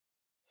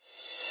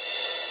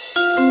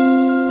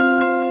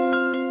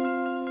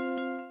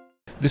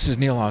This is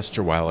Neil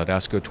Osterweil at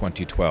ASCO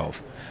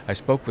 2012. I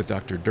spoke with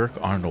Dr. Dirk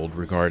Arnold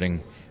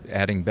regarding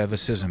adding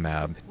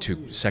bevacizumab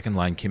to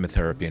second-line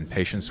chemotherapy in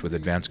patients with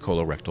advanced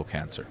colorectal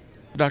cancer.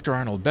 Dr.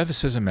 Arnold,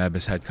 bevacizumab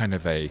has had kind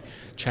of a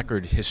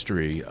checkered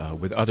history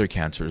with other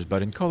cancers,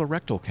 but in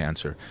colorectal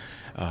cancer,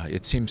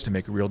 it seems to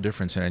make a real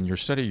difference. And in your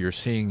study, you're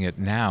seeing it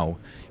now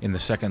in the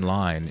second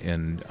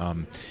line.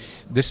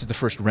 This is the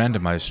first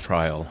randomized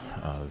trial,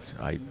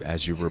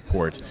 as you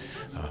report.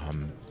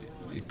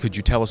 Could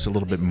you tell us a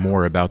little bit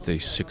more about the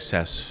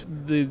success?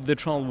 The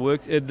trial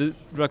works. The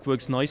drug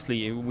works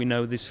nicely. We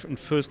know this in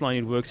first line.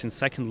 It works in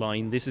second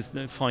line. This is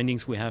the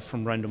findings we have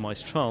from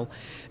randomized trial,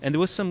 and there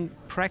was some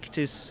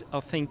practice, I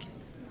think,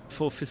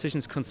 for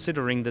physicians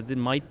considering that there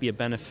might be a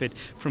benefit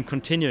from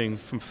continuing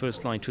from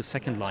first line to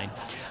second line.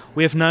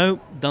 We have now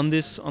done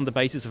this on the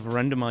basis of a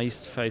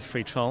randomized phase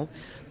 3 trial.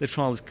 The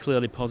trial is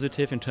clearly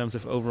positive in terms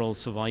of overall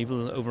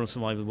survival. Overall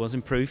survival was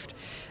improved,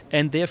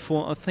 and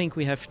therefore I think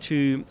we have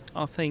to,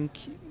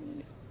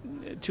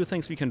 two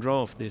things we can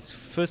draw off this.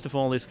 First of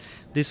all is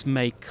this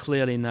may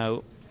clearly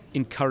now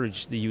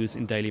encourage the use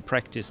in daily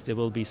practice. There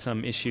will be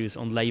some issues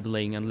on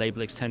labeling and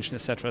label extension,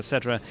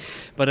 etc.,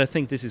 but I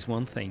think this is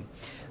one thing.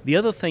 The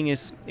other thing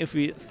is, if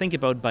we think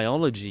about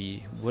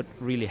biology, what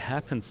really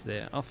happens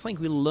there, I think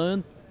we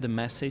learned the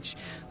message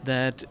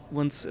that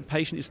once a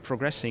patient is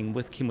progressing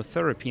with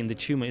chemotherapy and the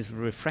tumor is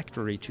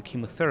refractory to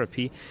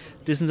chemotherapy,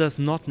 this does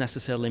not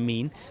necessarily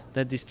mean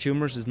that this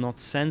tumor is not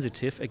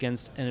sensitive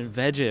against a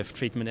VEGF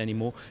treatment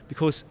anymore,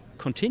 because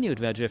continued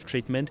VEGF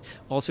treatment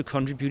also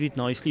contributed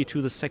nicely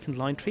to the second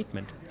line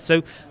treatment.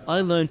 So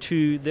I learned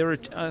there are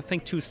I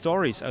think two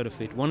stories out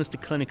of it. One is the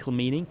clinical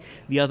meaning,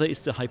 the other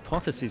is the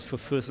hypothesis for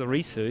further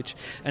research,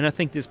 and I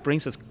think this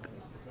brings us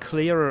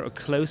clearer or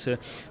closer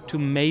to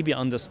maybe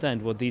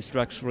understand what these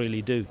drugs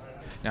really do.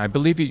 Now, I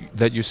believe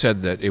that you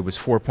said that it was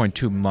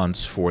 4.2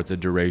 months for the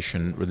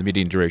duration, or the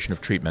median duration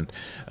of treatment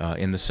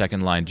in the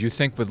second line. Do you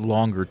think with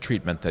longer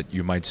treatment that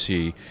you might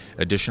see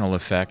additional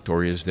effect,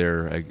 or is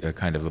there a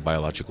kind of a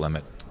biologic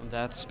limit?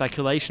 That's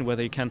speculation,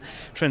 whether you can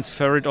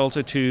transfer it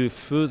also to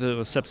further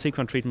or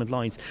subsequent treatment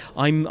lines.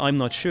 I'm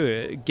not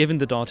sure. Given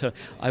the data,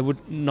 I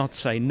would not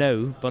say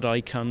no, but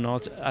I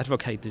cannot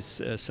advocate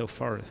this so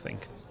far, I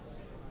think.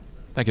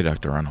 Thank you,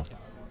 Dr. Arnold.